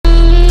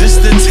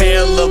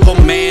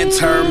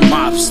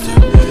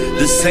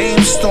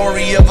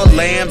story of a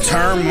lamb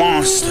turned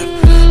monster.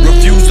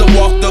 Refuse to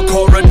walk the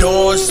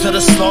corridors to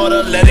the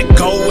slaughter. Let it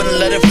go and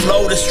let it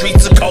flow. The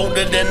streets are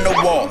colder than the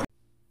water.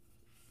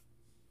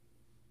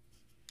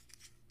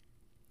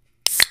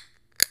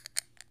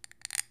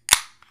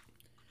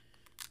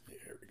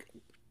 There we go.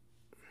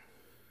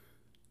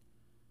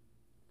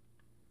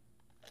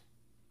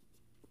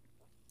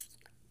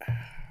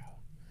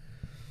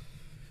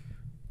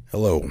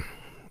 Hello.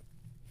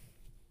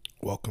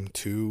 Welcome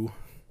to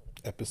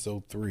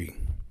episode 3.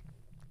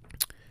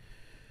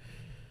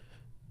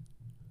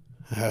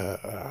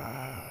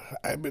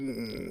 I've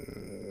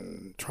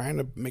been trying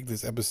to make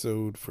this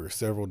episode for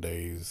several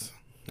days,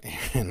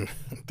 and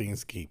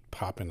things keep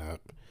popping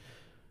up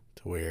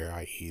to where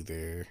I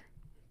either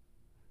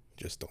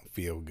just don't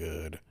feel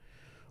good,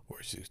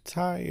 or just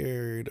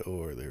tired,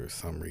 or there's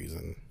some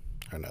reason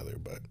or another.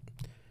 But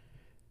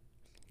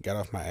got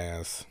off my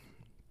ass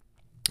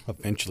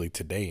eventually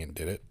today and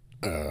did it.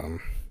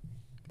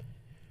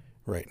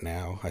 Right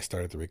now, I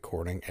started the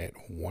recording at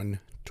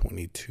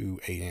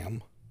 1:22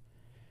 a.m.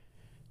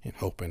 and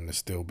hoping to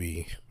still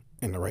be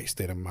in the right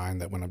state of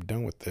mind that when I'm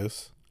done with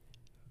this,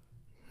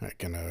 I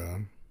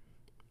can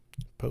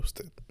post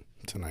it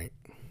tonight.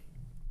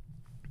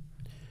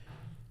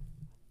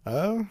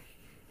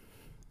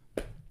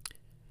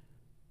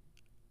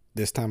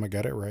 This time I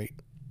got it right.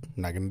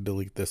 I'm not going to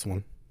delete this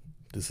one.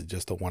 This is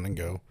just a one and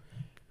go.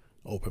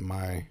 Open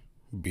my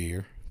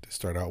beer to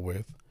start out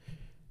with.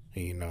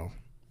 And,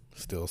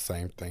 still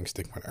same thing,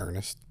 stick with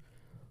Ernest,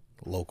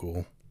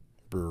 local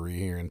brewery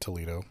here in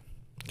Toledo.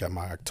 Got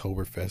my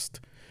Oktoberfest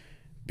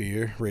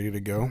beer ready to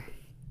go,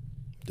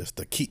 just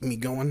to keep me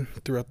going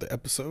throughout the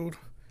episode.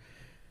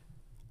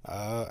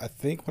 I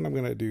think what I'm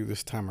going to do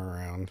this time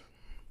around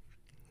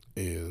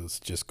is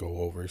just go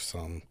over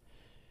some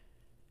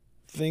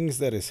things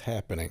that is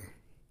happening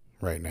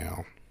right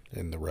now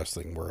in the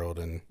wrestling world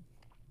and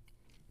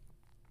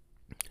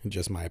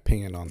just my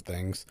opinion on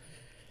things.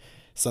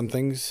 Some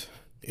things,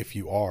 if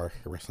you are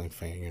a wrestling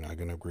fan, you're not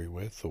going to agree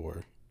with,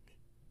 or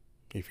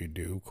if you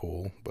do,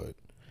 cool, but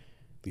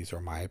these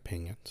are my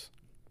opinions.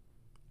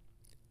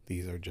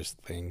 These are just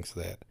things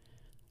that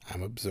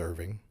I'm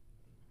observing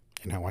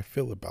and how I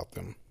feel about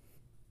them.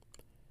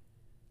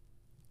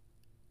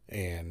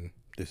 And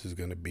this is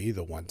going to be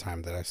the one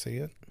time that I say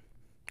it.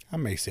 I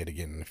may say it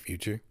again in the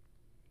future.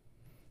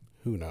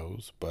 Who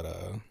knows? But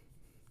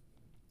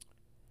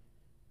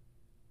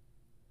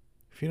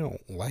if you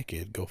don't like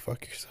it, go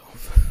fuck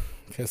yourself.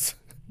 Because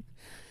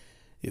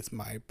it's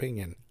my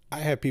opinion. I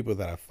have people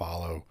that I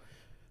follow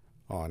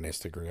on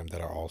Instagram that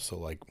are also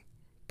like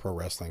pro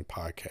wrestling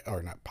podcast,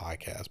 or not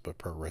podcasts, but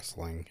pro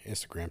wrestling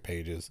Instagram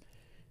pages.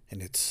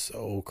 And it's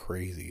so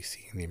crazy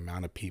seeing the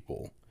amount of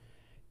people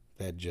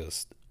that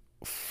just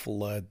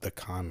flood the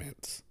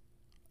comments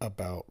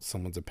about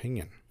someone's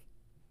opinion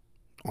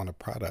on a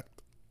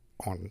product,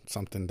 on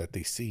something that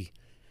they see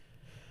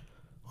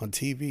on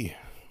TV.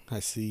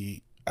 I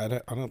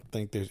don't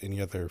think there's any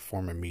other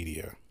form of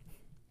media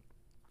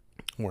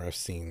where I've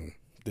seen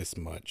this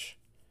much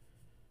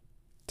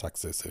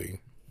toxicity,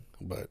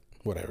 but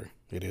whatever,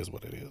 it is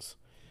what it is.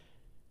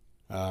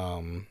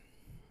 But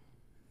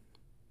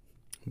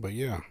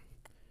yeah,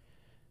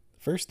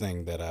 first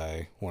thing that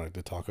I wanted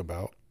to talk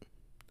about,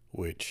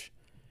 which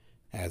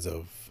as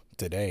of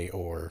today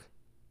or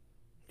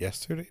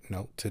yesterday,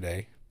 no,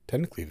 today,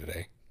 technically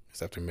today,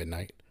 it's after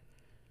midnight.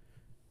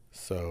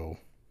 So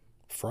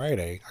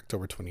Friday,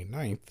 October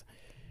 29th,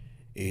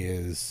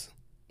 is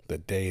the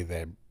day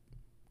that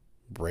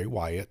Bray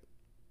Wyatt,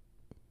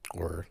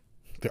 or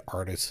the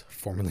artist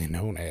formerly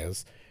known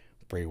as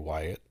Bray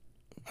Wyatt,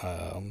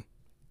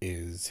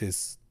 is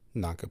his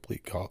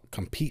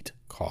compete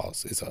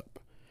cause is up.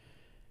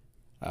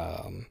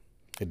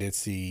 I did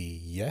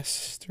see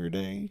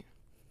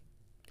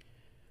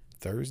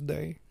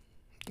Thursday,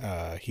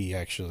 he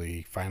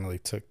actually finally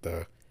took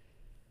the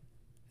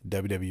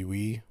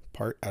WWE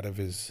part out of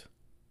his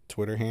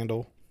Twitter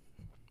handle.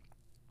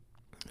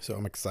 So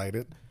I'm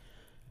excited.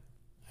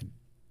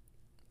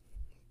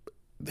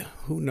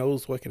 Who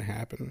knows what can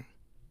happen?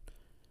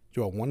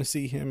 Do I want to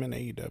see him in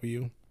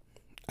AEW?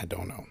 I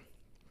don't know.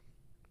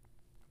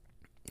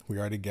 We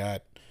already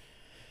got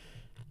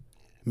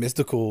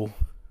mystical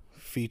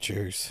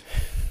features.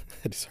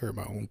 I just heard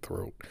my own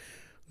throat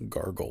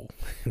gargle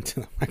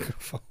into the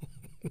microphone.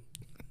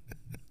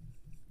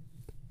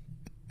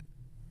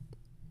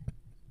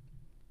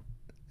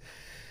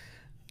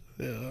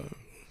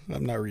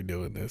 I'm not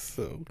redoing this,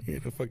 so you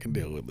know, fucking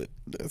deal with it.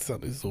 That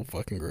sounded so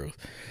fucking gross.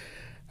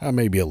 I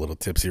may be a little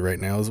tipsy right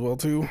now as well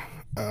too.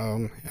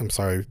 I'm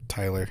sorry,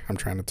 Tyler. I'm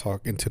trying to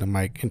talk into the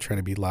mic and trying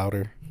to be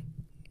louder.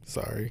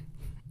 Sorry.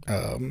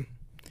 I'm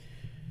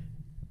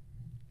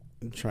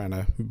trying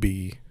to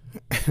be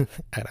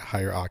at a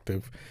higher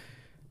octave,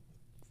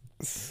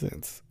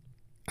 since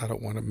I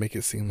don't want to make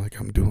it seem like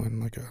I'm doing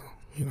like a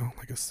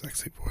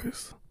sexy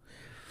voice.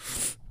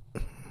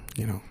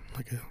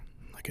 Like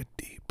a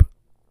deep.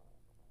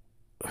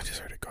 I just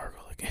heard a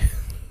gargle again.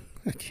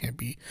 I can't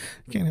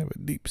have a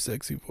deep,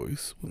 sexy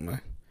voice with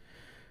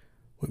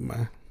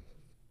my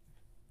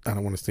I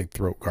don't want to say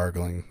throat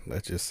gargling.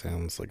 That just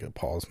sounds like a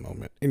pause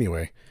moment.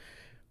 Anyway,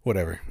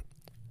 whatever.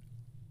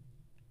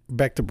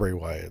 Back to Bray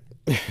Wyatt.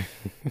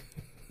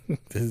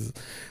 This is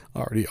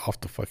already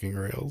off the fucking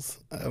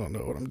rails. I don't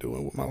know what I'm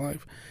doing with my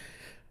life.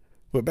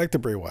 But back to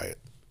Bray Wyatt.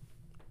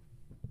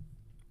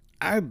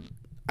 I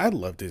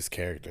loved his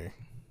character,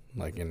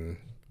 like in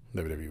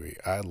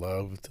WWE. I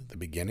loved the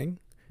beginning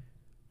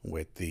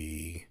with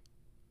the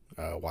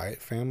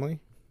Wyatt family.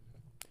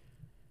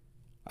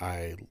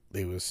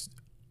 It was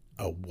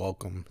a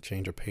welcome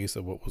change of pace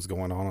of what was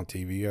going on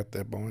TV at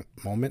that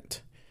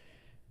moment.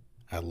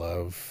 I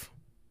love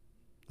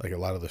like a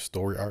lot of the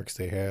story arcs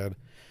they had,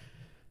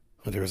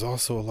 but there was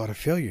also a lot of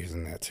failures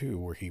in that too,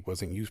 where he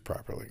wasn't used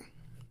properly,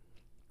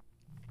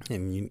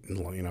 and you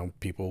know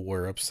people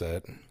were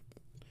upset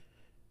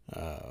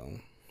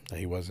that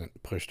he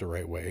wasn't pushed the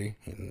right way,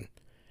 and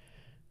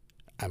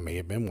I may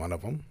have been one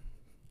of them.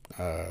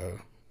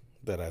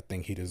 That I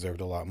think he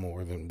deserved a lot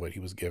more than what he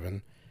was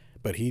given,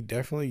 but he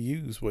definitely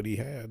used what he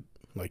had.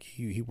 Like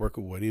he worked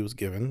with what he was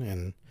given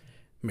and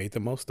made the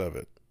most of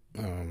it.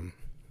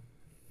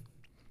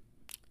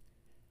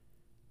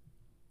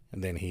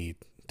 And then he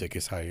took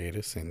his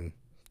hiatus, and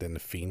then the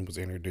Fiend was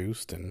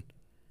introduced, and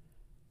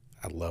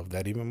I loved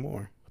that even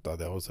more. I thought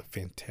that was a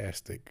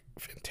fantastic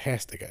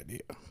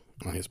idea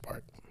on his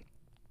part.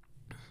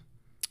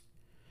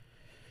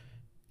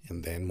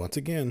 And then once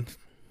again,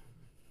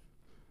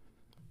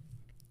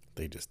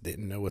 they just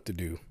didn't know what to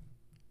do.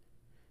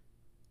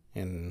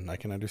 And I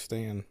can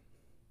understand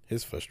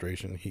his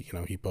frustration.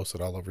 He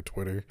posted all over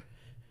Twitter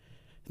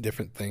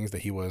different things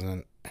that he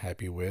wasn't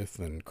happy with,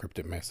 and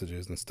cryptic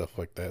messages and stuff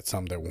like that.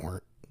 Some that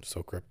weren't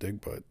so cryptic,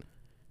 but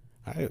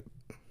I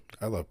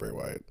love Bray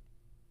Wyatt.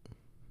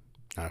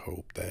 I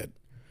hope that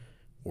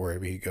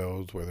wherever he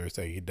goes, whether it's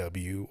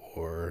AEW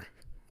or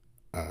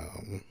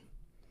I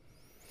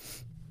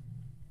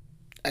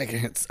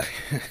can't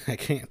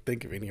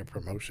think of any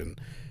promotion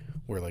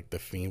where like the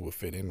Fiend would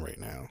fit in right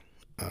now.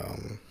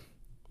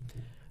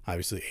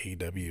 Obviously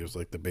AEW is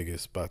like the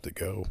biggest spot to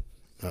go.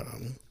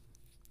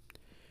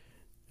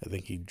 I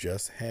think he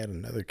just had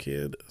another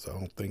kid, so I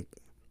don't think,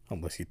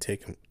 unless he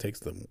takes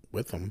them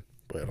with him,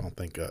 but I don't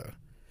think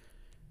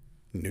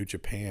New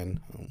Japan,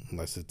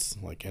 unless it's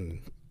like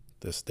in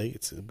the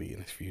States, it'll be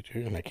in his future,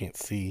 and I can't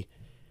see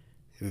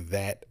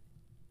that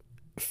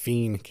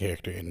Fiend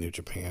character in New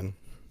Japan.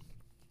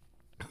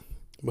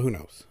 But who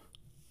knows?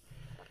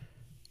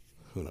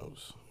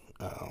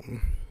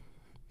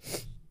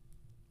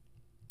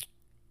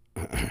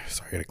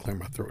 Sorry, I gotta clear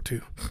my throat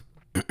too.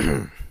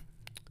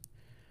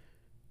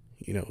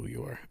 You know who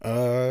you are.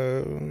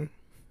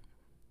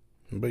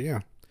 But yeah,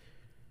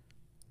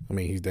 I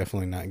mean, he's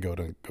definitely not go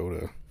to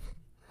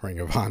Ring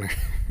of Honor.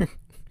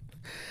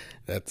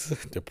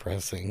 That's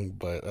depressing,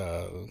 but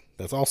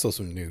that's also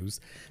some news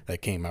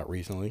that came out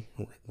recently.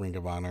 Ring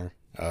of Honor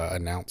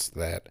announced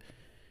that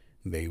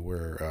they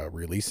were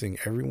releasing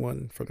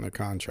everyone from their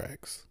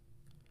contracts.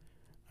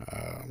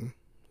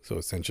 So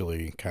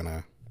essentially kind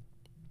of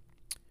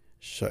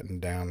shutting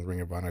down Ring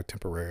of Honor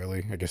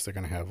temporarily. I guess they're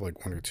going to have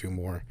like one or two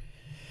more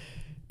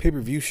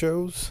pay-per-view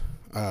shows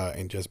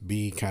and just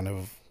be kind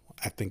of,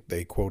 I think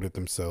they quoted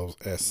themselves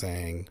as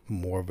saying,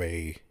 more of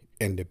a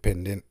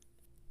independent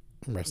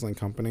wrestling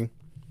company,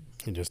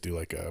 and just do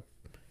like a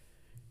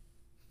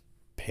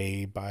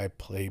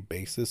pay-by-play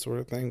basis sort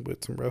of thing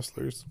with some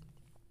wrestlers.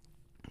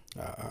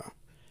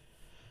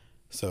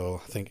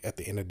 So I think at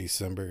the end of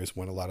December is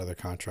when a lot of their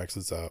contracts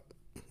is up,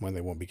 when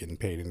they won't be getting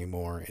paid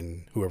anymore,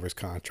 and whoever's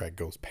contract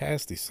goes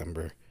past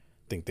December,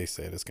 I think they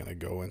said it's going to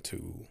go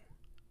into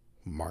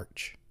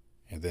March,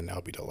 and then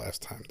that'll be the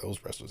last time those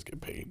wrestlers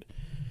get paid,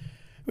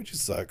 which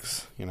just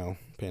sucks. You know,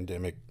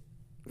 pandemic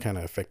kind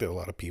of affected a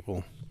lot of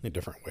people in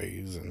different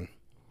ways, and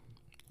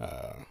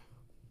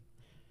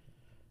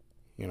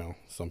you know,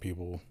 some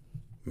people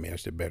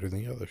managed it better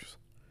than the others.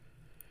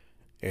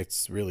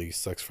 It's really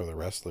sucks for the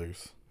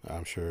wrestlers.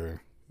 I'm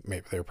sure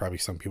maybe there were probably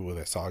some people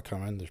that saw it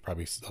coming. There's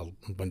probably a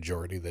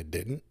majority that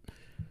didn't.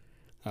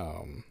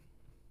 But,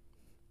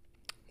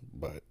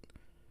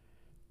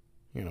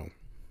 you know,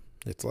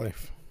 it's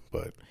life.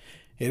 But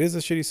it is a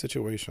shitty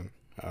situation.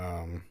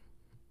 I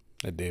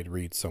did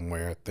read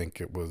somewhere, I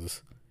think it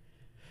was,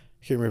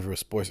 I can't remember if it was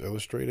Sports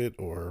Illustrated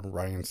or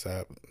Ryan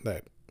Sapp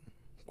that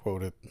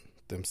quoted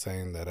them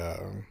saying that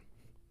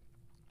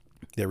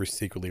they were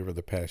secretly over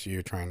the past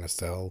year trying to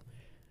sell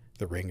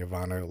the Ring of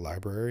Honor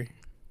library,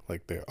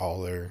 like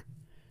all their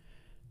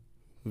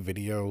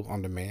video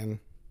on demand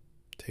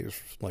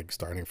tapes, like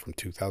starting from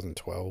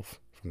 2012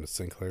 from the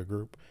Sinclair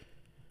Group,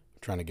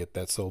 trying to get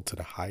that sold to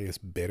the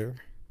highest bidder.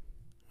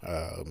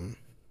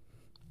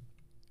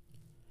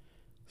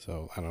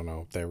 So I don't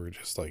know if they were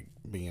just like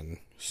being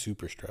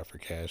super strapped for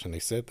cash, and they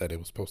said that it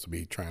was supposed to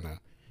be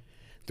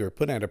they were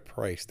putting at a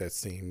price that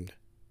seemed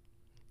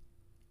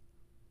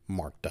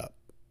marked up,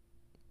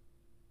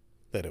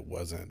 that it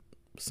wasn't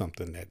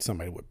something that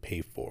somebody would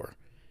pay for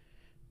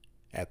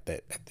at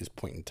this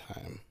point in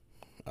time.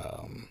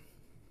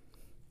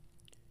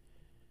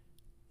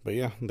 But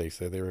yeah, they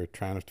said they were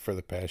trying to, for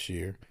the past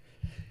year,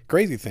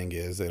 crazy thing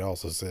is, it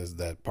also says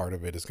that part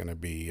of it is going to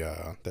be,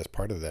 that's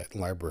part of that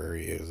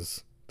library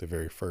is the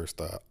very first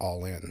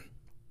All In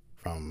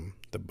from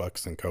the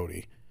Bucks and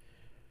Cody.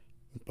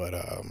 But,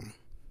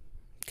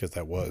 because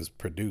that was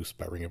produced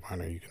by Ring of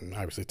Honor, you can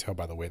obviously tell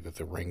by the way that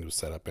the ring was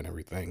set up and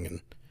everything,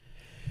 and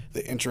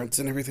the entrance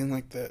and everything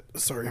like that.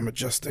 Sorry, I'm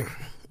adjusting.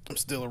 I'm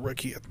still a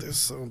rookie at this,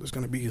 so there's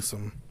going to be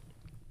some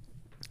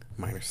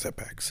minor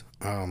setbacks.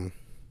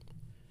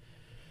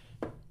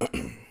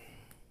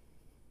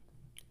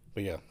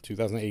 But yeah,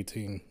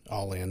 2018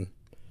 All In,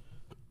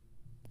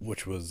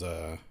 which was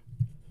had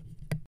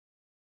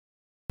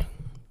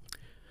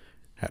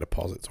to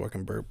pause it so I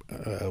can burp,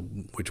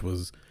 which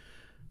was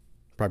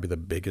probably the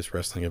biggest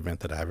wrestling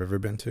event that I've ever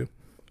been to.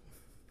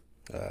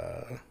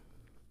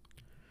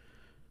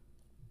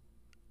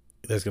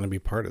 That's going to be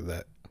part of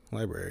that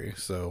library,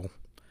 so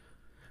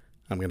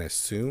I'm going to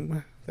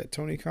assume that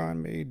Tony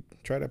Khan may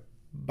try to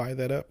buy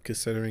that up,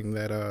 considering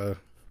that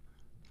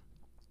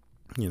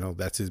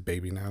that's his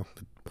baby now.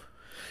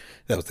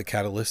 That was the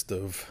catalyst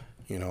of,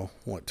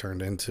 what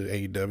turned into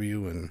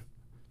AEW, and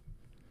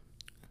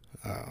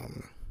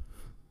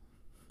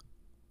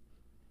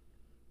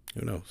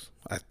who knows?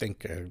 I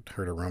think I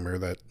heard a rumor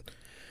that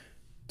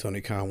Tony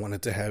Khan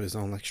wanted to have his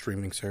own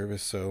streaming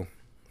service, so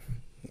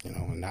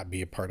and not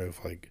be a part of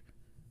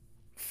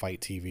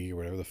Fight TV or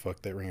whatever the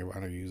fuck that Ring of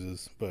Honor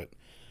uses. But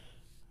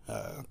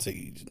to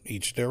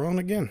each their own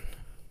again.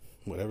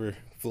 Whatever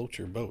floats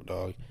your boat,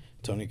 dog.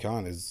 Tony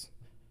Khan is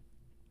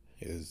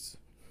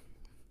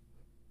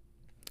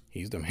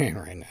he's the man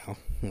right now.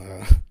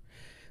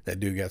 That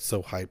dude got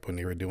so hyped when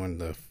they were doing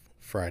the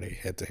Friday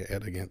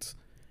head-to-head against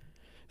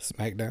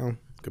SmackDown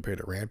compared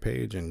to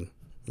Rampage, and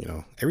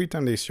every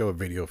time they show a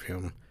video of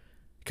him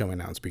coming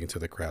out and speaking to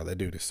the crowd, that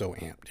dude is so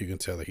amped. You can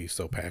tell that he's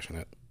so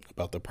passionate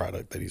about the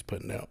product that he's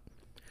putting out.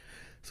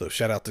 So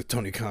shout out to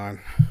Tony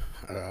Khan.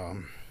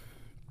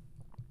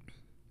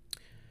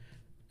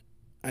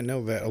 I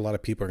know that a lot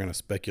of people are going to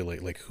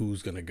speculate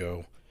who's going to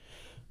go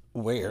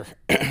where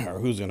or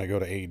who's going to go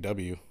to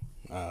AEW.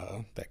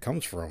 That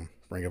comes from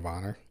Ring of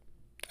Honor,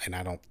 and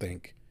I don't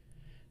think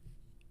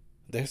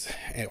there's,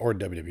 or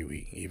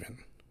WWE even,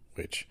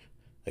 which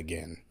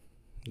again,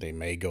 they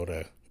may go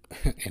to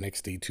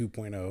NXT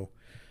 2.0,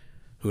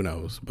 who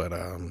knows, but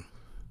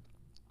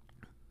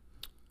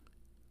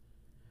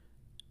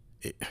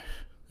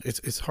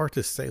it's hard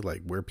to say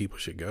where people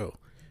should go.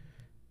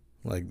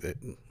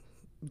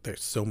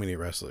 There's so many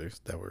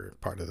wrestlers that were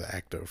part of the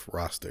active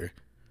roster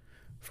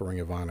for Ring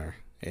of Honor,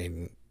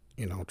 and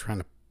trying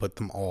to put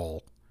them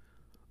all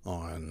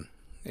on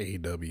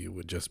AEW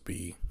would just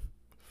be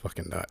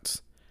fucking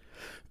nuts.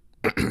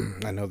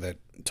 I know that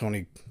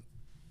Tony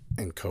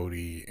and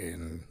Cody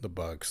and the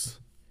Bucks,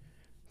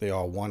 they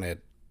all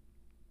wanted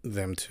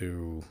them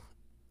to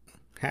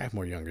have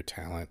more younger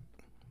talent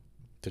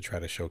to try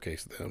to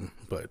showcase them,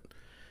 but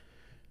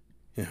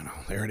they're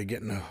already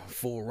getting a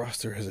full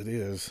roster as it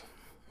is.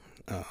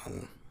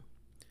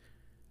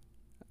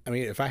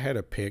 If I had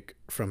a pick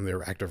from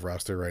their active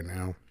roster right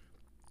now,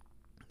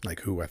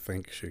 who I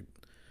think should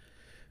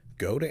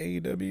go to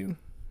AEW,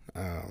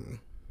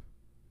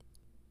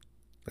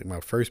 my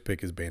first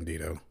pick is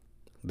Bandito.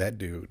 That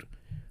dude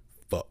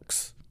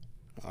fucks.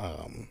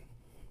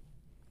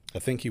 I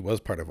think he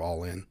was part of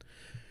All In,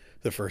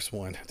 the first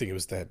one. I think it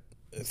was that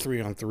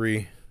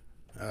 3-on-3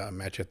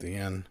 match at the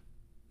end,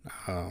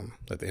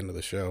 at the end of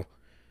the show.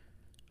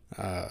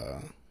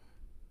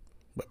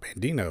 But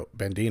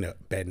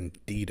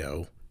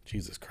Bandito,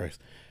 Jesus Christ,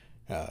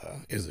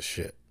 is a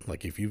shit.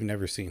 If you've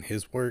never seen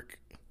his work,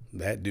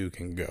 that dude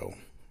can go.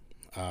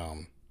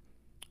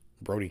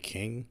 Brody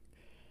King,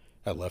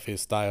 I love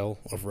his style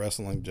of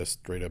wrestling, just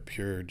straight up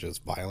pure,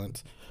 just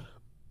violence.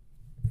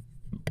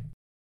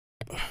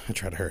 I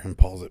try to hurry and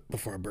pause it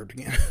before I burped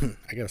again.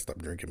 I gotta stop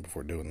drinking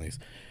before doing these.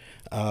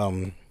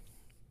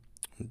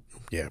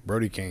 Yeah,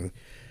 Brody King.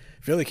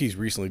 I feel like he's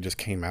recently just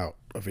came out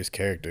of his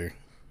character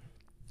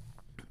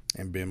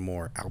and been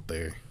more out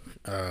there.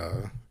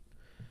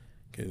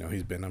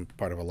 He's been a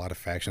part of a lot of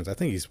factions. I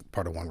think he's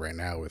part of one right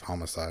now with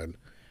Homicide,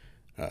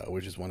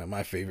 which is one of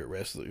my favorite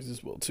wrestlers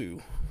as well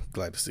too.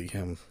 Glad to see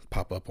him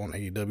pop up on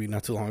AEW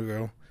not too long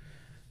ago.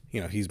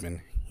 He's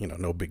been,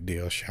 no big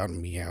deal,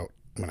 shouting me out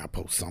when I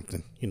post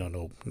something.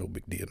 No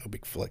big deal, no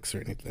big flex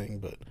or anything.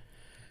 But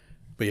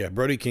yeah,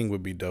 Brody King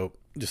would be dope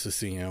just to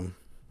see him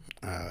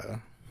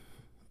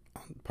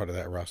part of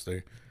that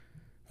roster.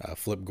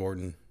 Flip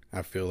Gordon,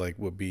 I feel like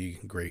would be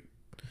great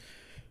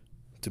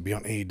to be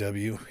on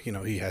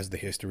AEW. He has the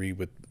history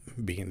with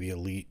being the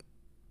Elite,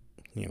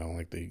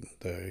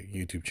 the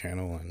YouTube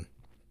channel and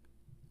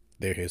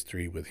their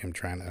history with him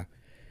trying to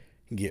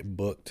get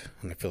booked.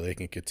 And I feel like they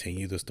can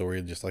continue the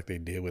story just like they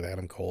did with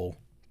Adam Cole.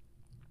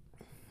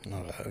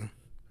 How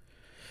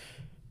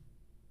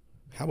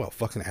about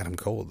fucking Adam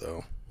Cole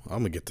though?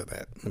 I'm gonna get to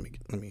that. Let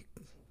me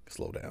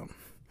slow down.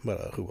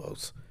 But who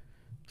else?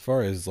 As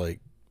far as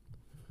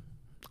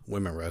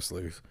women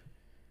wrestlers,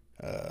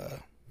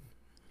 trying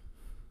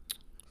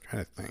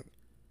to think.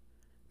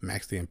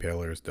 Max the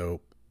Impaler is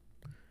dope.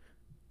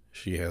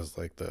 She has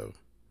the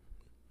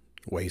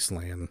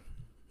wasteland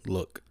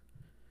look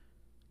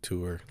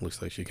to her.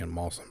 Looks like she can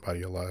maul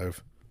somebody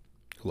alive.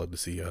 I'd love to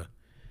see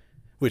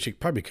which it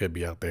probably could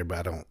be out there,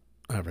 but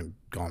I haven't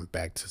gone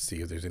back to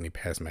see if there's any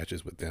past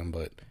matches with them,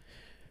 but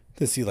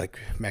to see like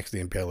Max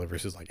the Impaler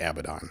versus like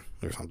Abaddon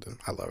or something.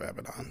 I love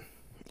Abaddon.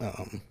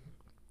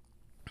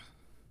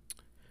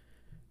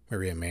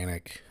 Maria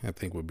Manic, I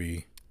think, would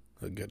be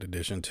a good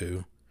addition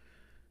to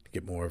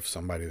get more of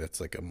somebody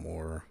that's like a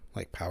more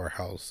like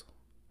powerhouse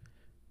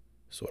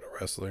sort of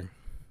wrestler.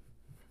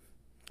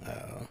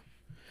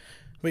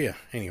 But yeah,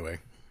 anyway,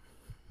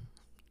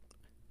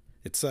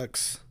 it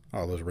sucks.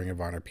 All those Ring of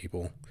Honor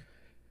people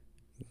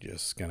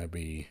just gonna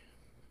be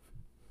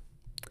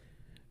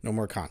no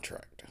more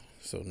contract,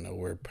 so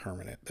nowhere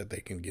permanent that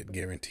they can get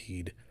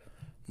guaranteed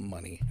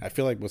money. I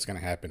feel like what's gonna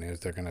happen is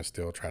they're gonna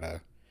still try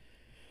to,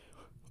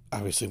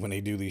 obviously when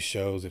they do these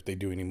shows, if they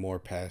do any more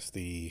past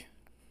the,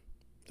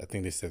 I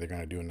think they said they're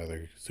gonna do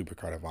another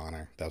Supercard of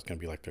Honor. That was gonna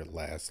be like their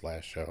last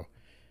show.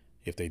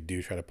 If they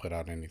do try to put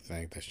out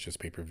anything that's just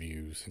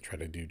pay-per-views and try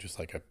to do just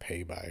like a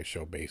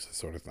pay-by-show basis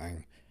sort of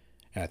thing,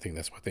 and I think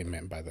that's what they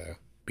meant by the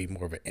be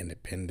more of an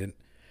independent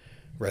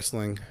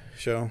wrestling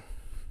show.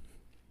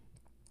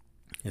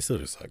 It still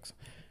just sucks.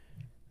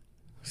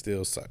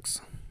 Still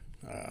sucks.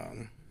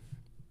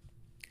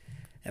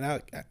 And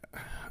I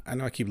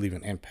know I keep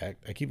leaving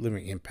Impact. I keep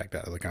leaving Impact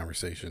out of the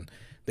conversation.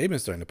 They've been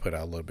starting to put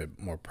out a little bit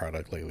more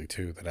product lately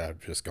too that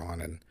I've just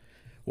gone and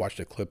watched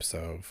the clips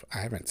of. I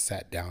haven't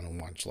sat down and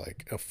watched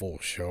like a full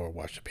show or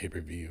watched a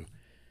pay-per-view,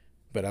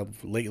 but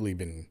I've lately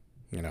been,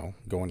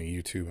 going to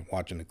YouTube and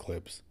watching the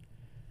clips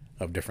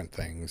of different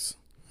things.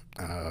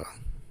 But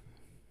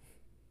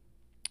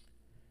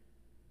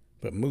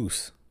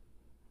Moose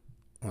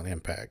on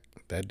Impact,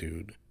 that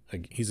dude,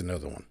 he's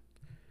another one.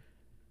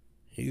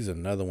 He's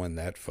another one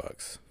that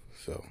fucks.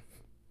 So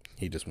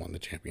he just won the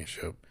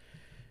championship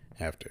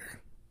after,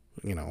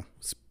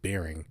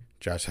 spearing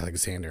Josh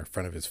Alexander in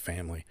front of his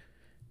family.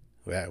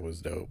 That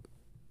was dope.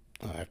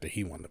 After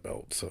he won the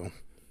belt. So,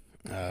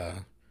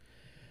 but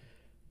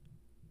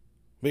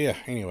yeah,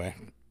 anyway,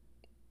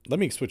 let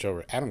me switch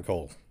over. Adam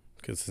Cole,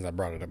 because since I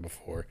brought it up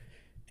before,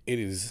 it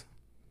is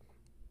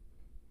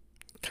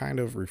kind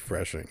of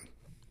refreshing.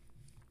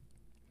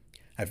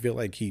 I feel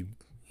like he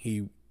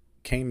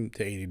came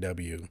to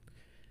AEW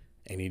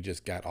and he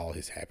just got all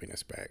his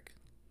happiness back.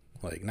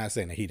 Like, not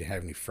saying that he didn't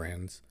have any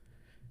friends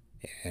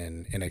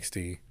in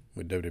NXT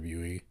with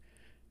WWE,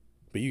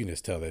 but you can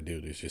just tell that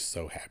dude is just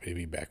so happy to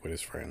be back with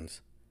his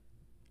friends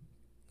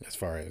as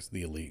far as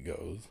the Elite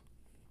goes.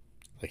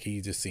 Like, he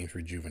just seems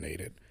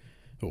rejuvenated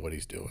with what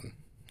he's doing.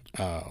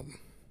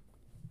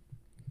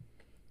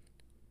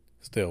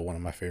 Still one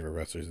of my favorite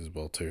wrestlers as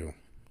well too,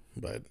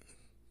 but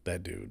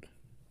that dude,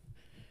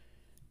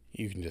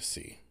 you can just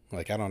see.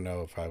 Like, I don't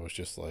know if I was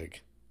just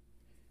like,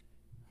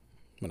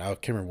 when I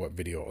can't remember what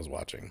video I was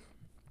watching.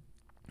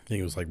 I think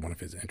it was like one of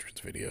his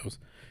entrance videos,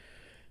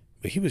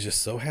 but he was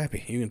just so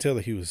happy. You can tell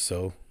that he was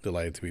so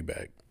delighted to be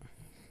back.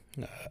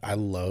 I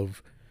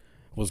love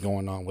what's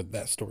going on with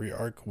that story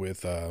arc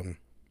with the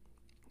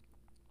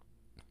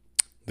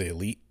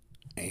Elite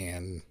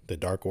and the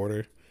Dark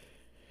Order.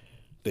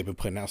 They've been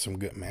putting out some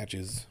good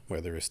matches,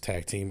 whether it's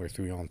tag team or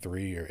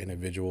 3-on-3 or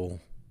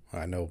individual.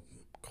 I know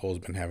Cole's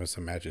been having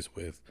some matches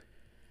with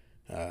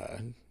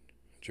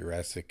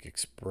Jurassic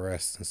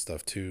Express and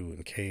stuff too,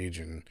 and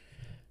Cage,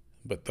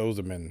 but those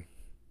have been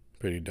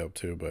pretty dope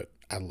too. But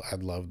I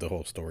love the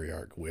whole story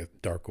arc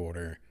with Dark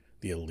Order,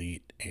 the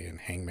Elite, and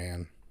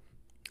Hangman.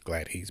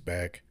 Glad he's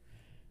back.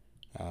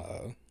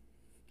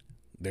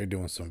 They're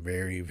doing some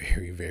very,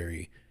 very,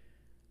 very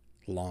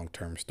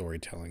long-term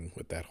storytelling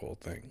with that whole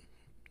thing.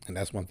 And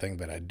that's one thing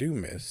that I do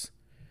miss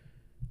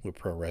with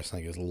pro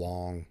wrestling is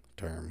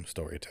long-term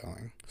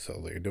storytelling.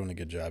 So they're doing a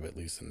good job, at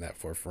least in that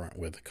forefront,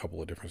 with a couple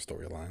of different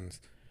storylines.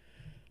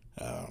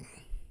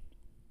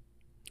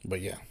 But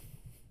yeah,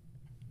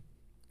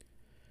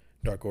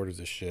 Dark Order's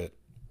a shit.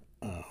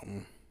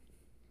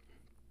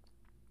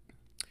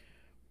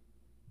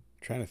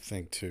 Trying to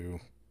think too,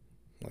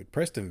 like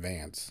Preston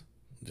Vance,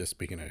 just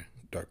speaking of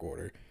Dark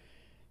Order,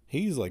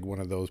 he's like one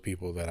of those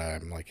people that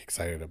I'm like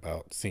excited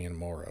about seeing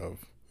more of.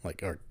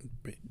 Like, or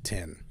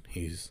 10.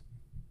 He's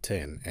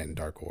 10 and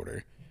Dark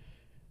Order.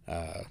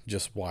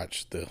 Just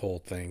watched the whole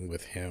thing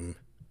with him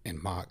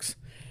and Mox,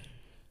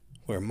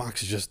 where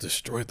Mox just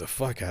destroyed the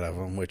fuck out of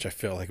him, which I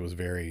felt like was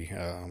very,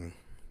 I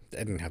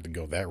didn't have to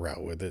go that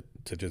route with it,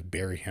 to just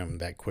bury him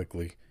that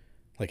quickly,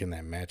 like in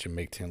that match, and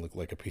make 10 look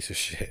like a piece of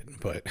shit.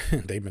 But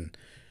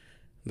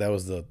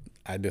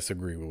I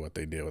disagree with what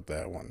they did with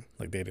that one.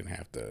 Like, they didn't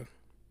have to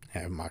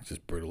have Mox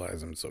just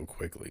brutalize him so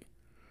quickly.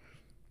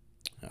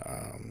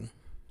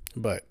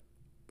 But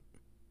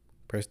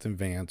Preston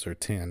Vance, or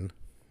 10,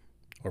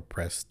 or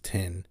Press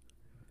 10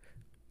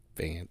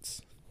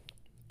 Vance,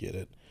 get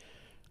it?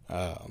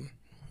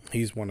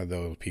 He's one of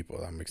those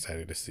people I'm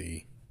excited to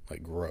see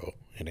like grow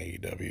in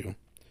AEW.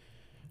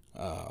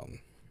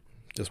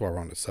 Just while we're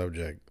on the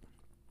subject,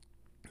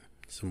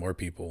 some more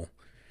people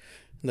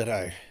that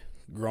I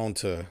grown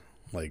to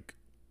like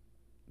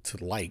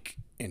to like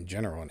in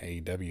general in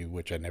AEW,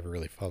 which I never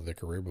really followed their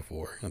career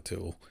before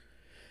until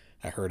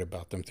I heard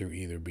about them through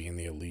either being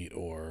the Elite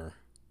or,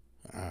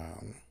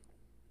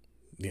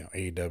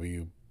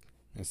 AEW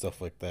and stuff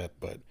like that.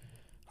 But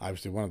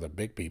obviously, one of the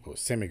big people is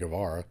Sammy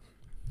Guevara.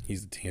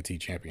 He's the TNT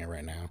champion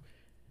right now.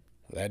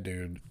 That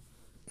dude,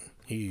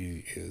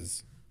 he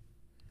is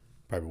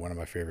probably one of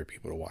my favorite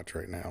people to watch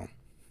right now.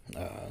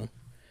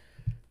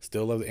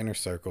 Still love the Inner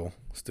Circle.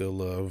 Still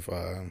love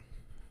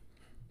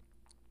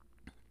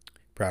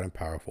Proud and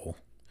Powerful.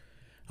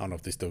 I don't know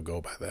if they still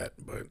go by that,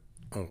 but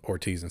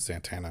Ortiz and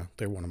Santana,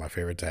 they're one of my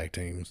favorite tag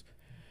teams.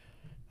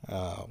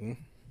 I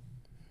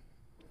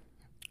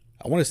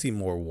want to see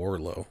more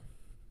Wardlow.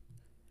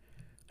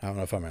 I don't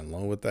know if I'm in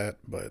love with that,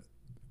 but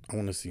I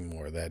want to see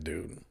more of that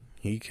dude.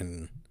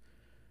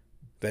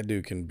 That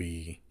dude can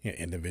be an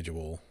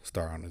individual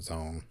star on his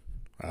own.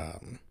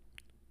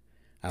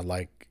 I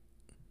like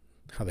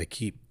how they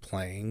keep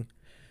playing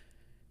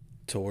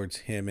towards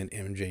him and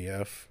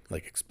MJF,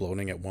 like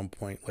exploding at one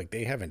point. Like,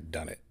 they haven't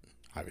done it,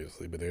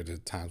 obviously, but there's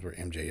times where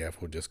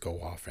MJF will just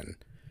go off and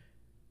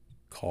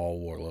call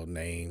Wardlow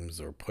names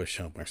or push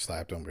him or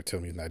slap him or tell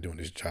him he's not doing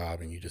his job,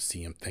 and you just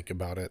see him think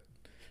about it.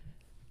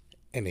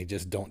 And they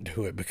just don't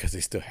do it because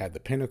they still had the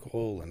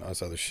Pinnacle and all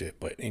this other shit.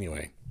 But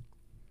anyway,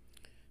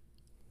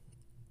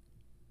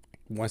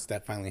 once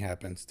that finally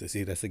happens, to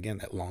see that's again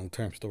that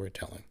long-term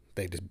storytelling,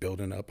 they just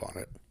building up on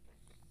it.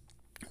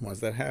 Once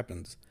that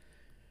happens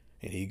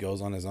and he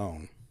goes on his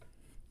own,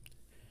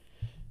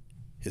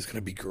 it's going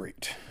to be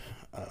great.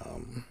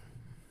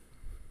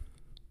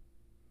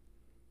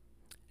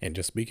 And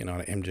just speaking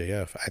on it,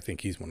 MJF, I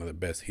think he's one of the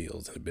best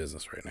heels in the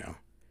business right now.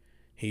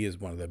 He is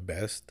one of the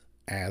best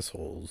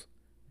assholes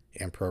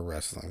in pro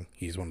wrestling.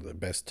 He's one of the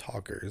best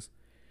talkers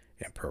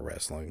in pro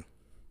wrestling.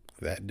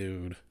 That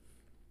dude,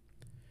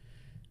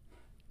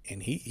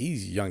 and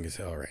he's young as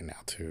hell right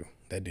now too.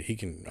 That dude, he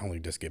can only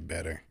just get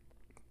better.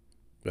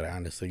 But I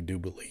honestly do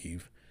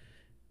believe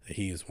that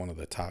he is one of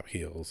the top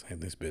heels in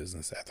this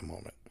business at the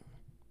moment.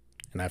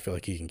 And I feel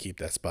like he can keep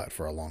that spot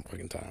for a long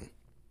fucking time.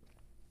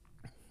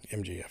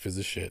 MJF is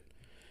the shit.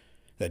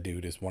 That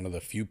dude is one of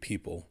the few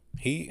people.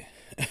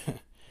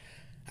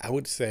 I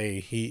would say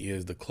he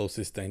is the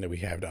closest thing that we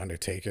have to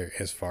Undertaker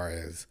as far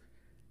as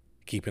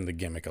keeping the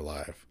gimmick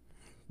alive.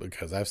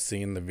 Because I've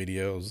seen the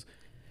videos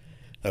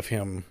of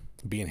him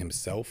being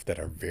himself that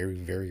are very,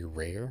 very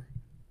rare,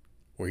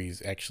 where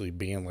he's actually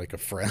being like a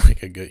friend,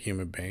 like a good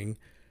human being.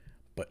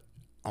 But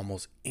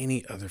almost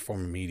any other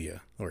form of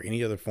media or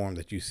any other form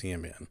that you see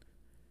him in,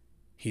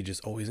 he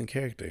just always in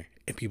character.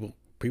 And people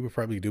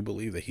probably do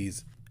believe that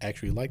he's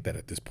actually like that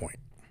at this point,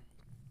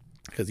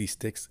 because he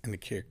sticks in the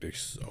character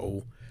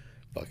so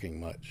fucking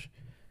much.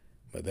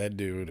 But that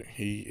dude,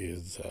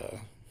 he's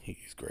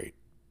great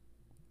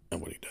at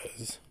what he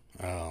does.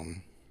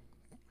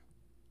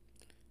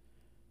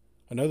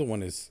 Another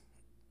one is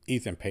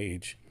Ethan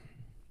Page.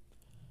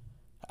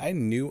 I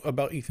knew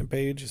about Ethan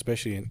Page,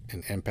 especially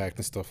in Impact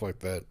and stuff like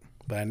that,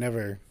 but I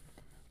never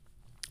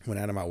went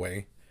out of my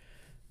way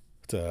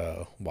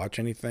to watch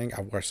anything.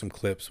 I watched some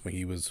clips when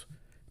he was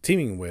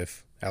teaming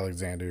with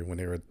Alexander when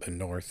they were at the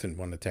North and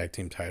won the tag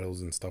team titles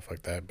and stuff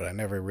like that, but he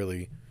never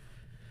really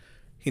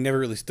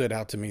stood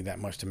out to me that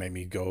much to make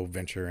me go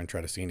venture and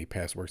try to see any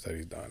past works that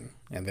he's done.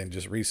 And then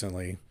just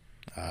recently,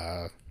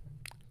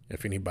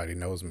 if anybody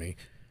knows me,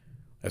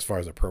 as far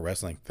as a pro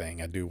wrestling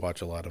thing, I do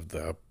watch a lot of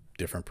the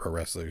different pro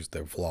wrestlers,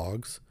 their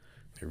vlogs,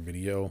 their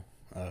videos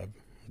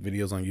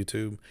on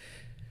YouTube.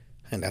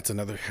 And that's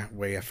another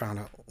way I found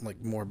out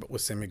like more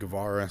with Sammy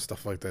Guevara and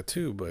stuff like that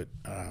too. But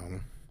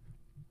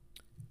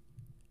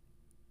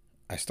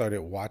I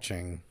started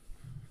watching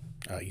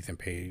Ethan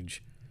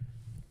Page,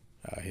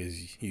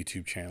 his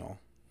YouTube channel,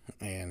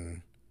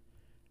 and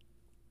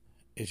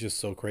it's just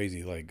so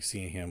crazy, like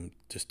seeing him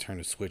just turn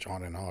the switch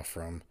on and off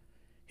from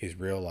his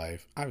real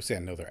life. Obviously, I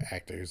know they're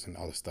actors and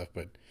all this stuff,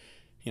 but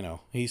you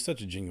know, he's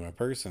such a genuine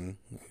person.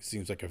 He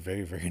seems like a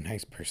very, very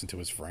nice person to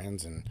his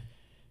friends, and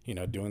you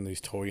know, doing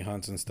these toy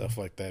hunts and stuff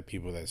like that,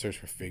 people that search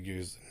for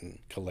figures and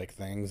collect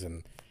things,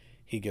 and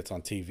he gets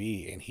on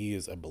TV and he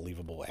is a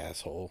believable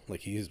asshole.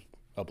 Like, he's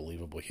a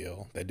believable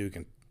heel. That dude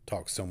can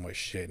talk so much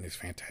shit and he's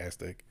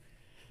fantastic.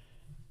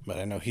 But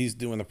I know he's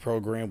doing the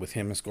program with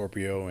him and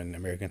Scorpio and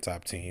American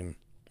Top Team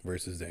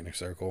versus the Inner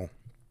Circle.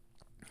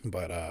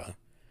 But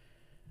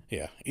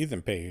yeah,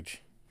 Ethan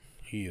Page,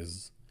 he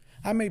is,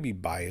 I may be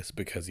biased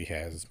because he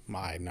has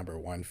my number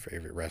one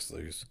favorite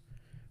wrestlers,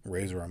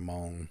 Razor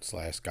Ramon /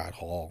 Scott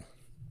Hall,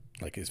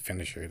 like his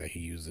finisher that he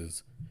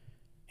uses.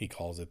 He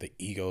calls it the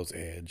Ego's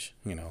Edge,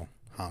 you know,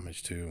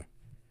 homage to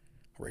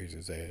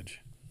Razor's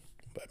Edge.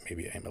 But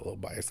maybe I'm a little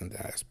biased in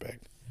that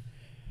aspect.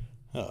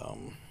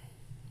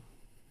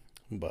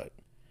 But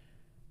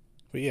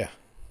yeah,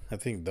 I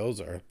think those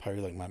are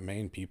probably like my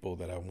main people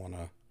that I want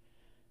to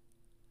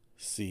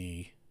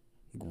see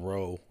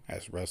grow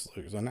as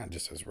wrestlers, or not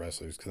just as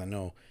wrestlers, because I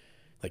know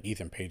like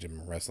Ethan Page has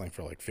been wrestling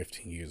for like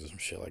 15 years or some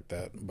shit like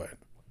that, but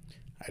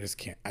I just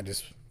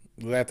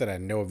glad that I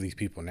know of these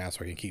people now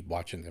so I can keep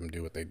watching them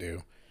do what they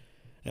do.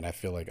 And I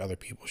feel like other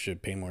people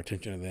should pay more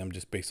attention to them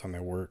just based on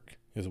their work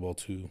as well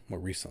too. More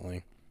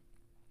recently,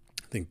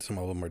 I think some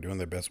of them are doing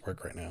their best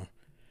work right now.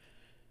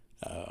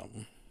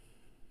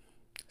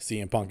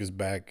 CM Punk is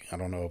back. I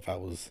don't know if I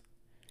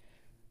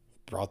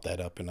brought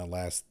that up in the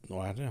last.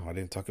 Well, I don't know. I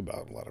didn't talk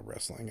about a lot of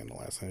wrestling in the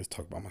last. I just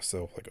talked about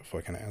myself like a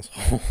fucking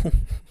asshole.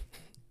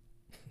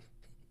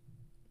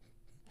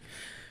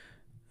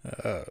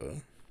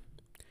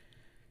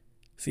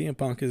 CM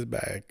Punk is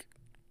back.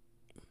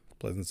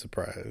 Pleasant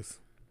surprise.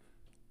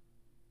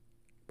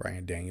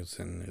 Bryan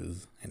Danielson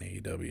is in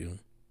AEW.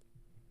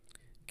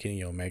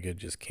 Kenny Omega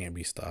just can't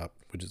be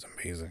stopped, which is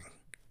amazing.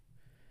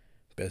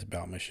 Best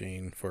bout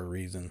machine for a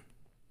reason.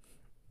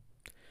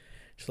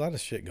 There's a lot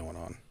of shit going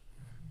on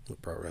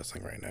with pro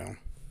wrestling right now.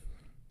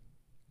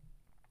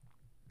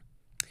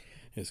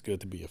 It's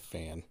good to be a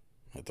fan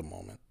at the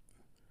moment.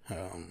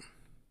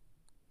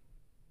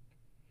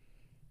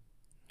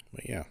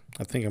 But yeah,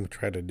 I think I'm going to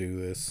try to do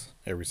this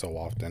every so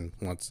often.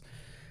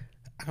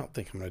 I don't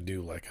think I'm going to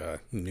do like a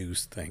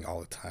news thing all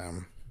the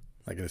time.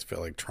 Like, I just feel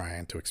like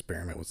trying to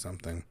experiment with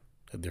something,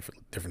 a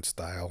different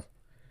style,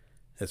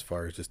 as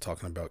far as just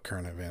talking about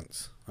current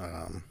events.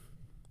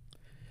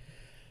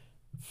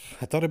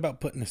 I thought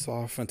about putting this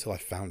off until I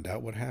found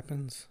out what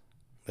happens,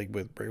 like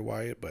with Bray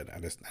Wyatt, but I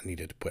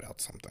needed to put out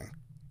something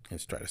and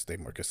just try to stay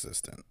more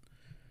consistent.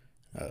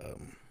 I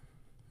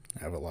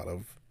have a lot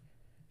of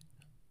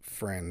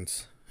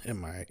friends in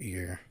my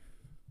ear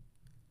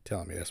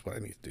telling me that's what I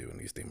need to do. I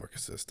need to stay more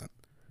consistent.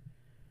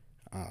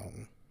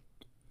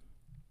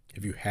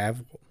 If you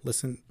have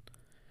listened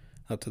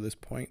up to this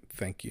point,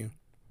 thank you.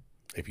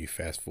 If you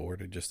fast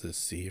forwarded just to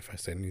see if I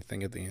said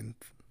anything at the end,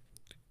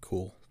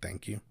 cool,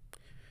 thank you.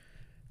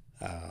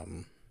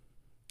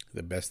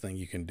 The best thing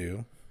you can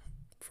do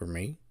for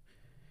me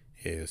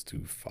is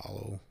to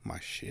follow my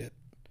shit,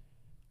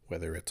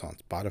 whether it's on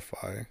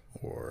Spotify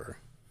or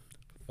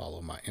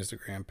follow my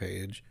Instagram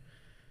page,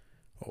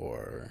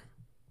 or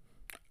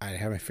I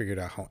haven't figured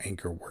out how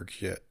Anchor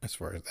works yet as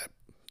far as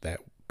that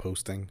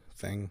posting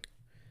thing.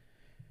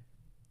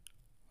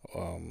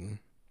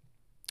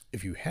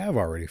 If you have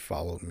already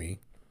followed me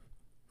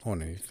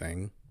on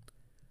anything,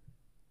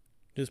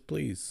 just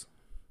please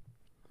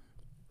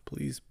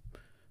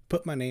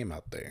put my name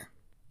out there.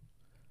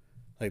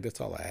 Like, that's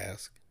all I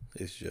ask.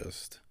 It's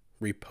just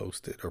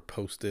repost it or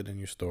post it in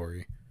your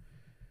story.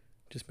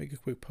 Just make a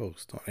quick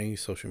post on any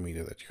social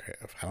media that you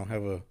have. I don't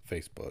have a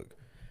Facebook.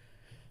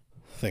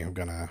 I think I'm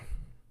gonna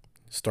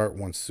start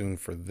one soon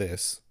for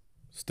this.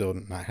 Still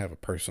not have a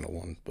personal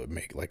one, but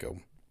make like a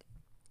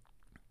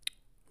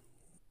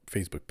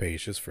Facebook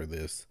page just for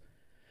this,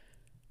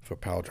 for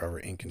Power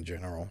Driver Inc. in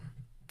general.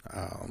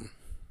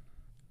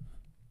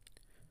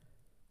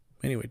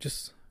 Anyway,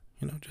 just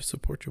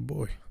support your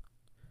boy.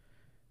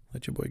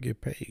 Let your boy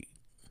get paid.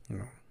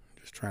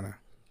 Just trying to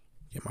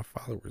get my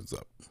followers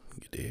up.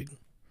 You dig?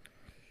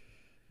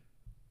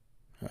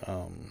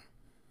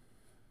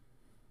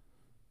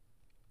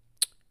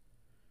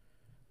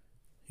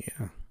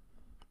 Yeah.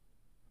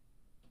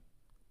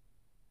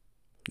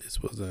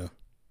 This was a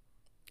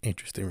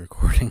interesting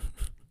recording.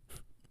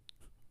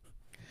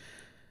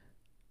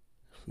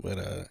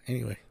 But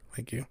anyway,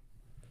 thank you.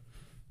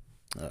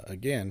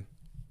 Again,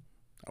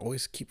 I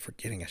always keep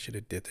forgetting I should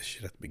have did this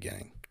shit at the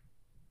beginning.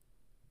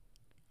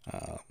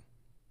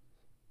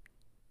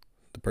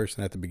 The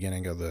person at the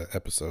beginning of the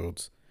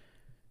episodes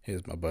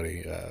is my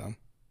buddy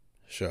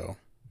Show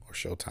or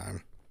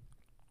Showtime.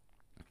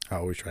 I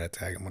always try to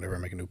tag him whenever I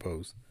make a new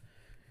post,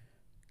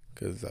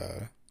 because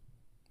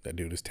that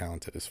dude is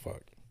talented as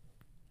fuck,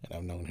 and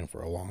I've known him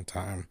for a long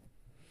time.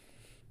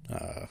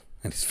 And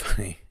it's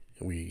funny,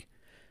 we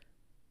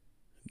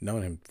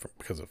known him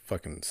because of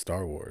fucking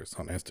Star Wars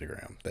on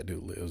Instagram. That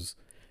dude lives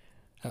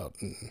out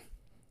in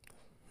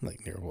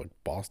like near like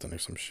Boston or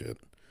some shit.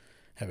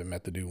 Haven't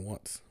met the dude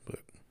once, but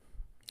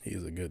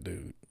he's a good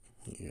dude.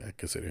 Yeah, I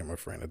consider him a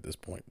friend at this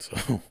point.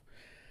 So,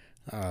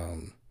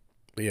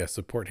 but yeah,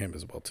 support him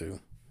as well too.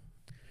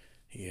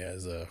 He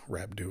has a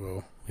rap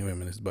duo, him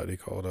and his buddy,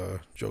 called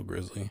Joe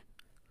Grizzly.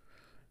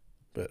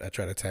 But I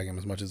try to tag him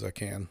as much as I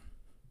can.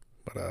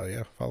 But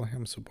yeah, follow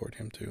him, support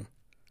him too.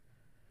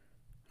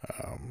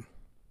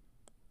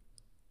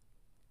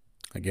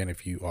 Again,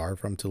 if you are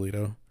from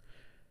Toledo,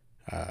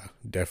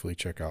 definitely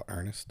check out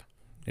Ernest.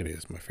 It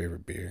is my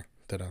favorite beer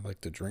that I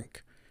like to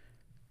drink.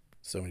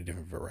 So many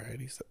different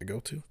varieties that I go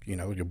to.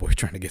 Your boy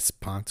trying to get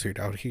sponsored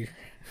out here.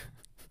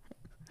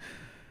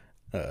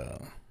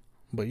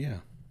 But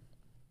yeah.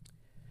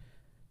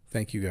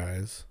 Thank you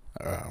guys.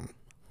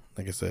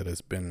 Like I said,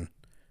 it's been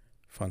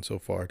fun so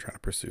far trying to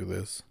pursue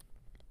this.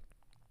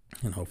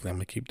 And hopefully I'm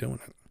going to keep doing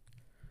it.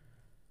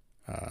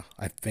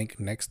 I think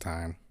next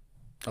time...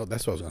 Oh,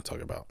 that's what I was going to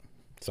talk about.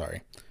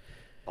 Sorry.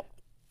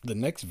 The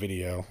next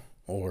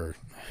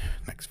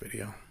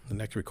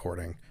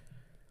recording,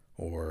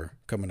 or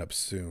coming up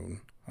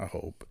soon, I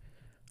hope,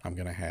 I'm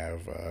going to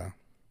have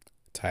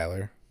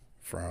Tyler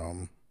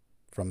from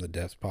the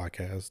Deaths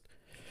podcast,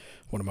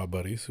 one of my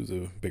buddies who's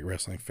a big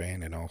wrestling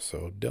fan, and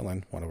also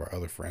Dylan, one of our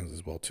other friends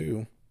as well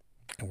too.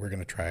 And we're going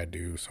to try to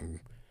do some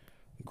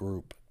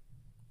group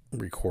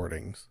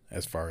recordings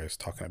as far as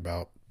talking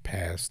about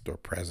past or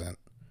present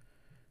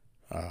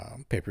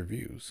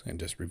pay-per-views and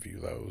just review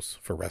those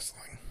for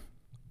wrestling.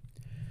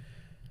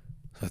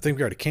 So I think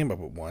we already came up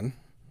with one,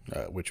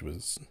 which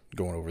was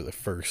going over the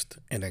first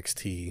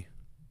NXT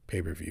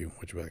pay-per-view,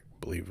 which I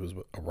believe was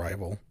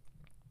Arrival.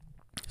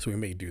 So we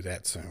may do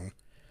that soon.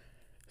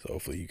 So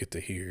hopefully you get to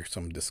hear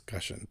some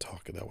discussion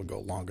talk that would go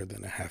longer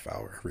than a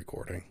half-hour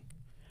recording.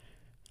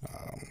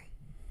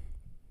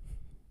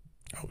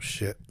 Oh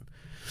shit.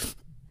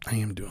 I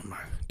am doing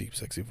my deep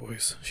sexy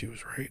voice. She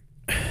was right.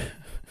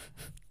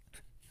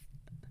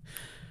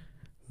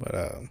 But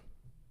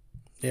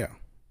yeah.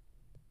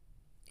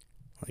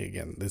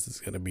 Again, this is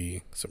gonna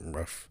be some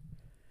rough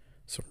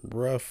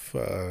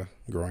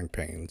growing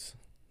pains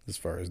as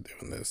far as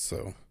doing this.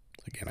 So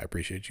again, I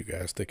appreciate you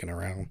guys sticking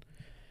around.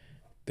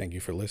 Thank you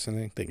for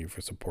listening. Thank you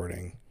for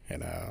supporting.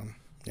 And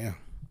yeah.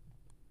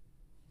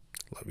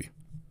 Love you.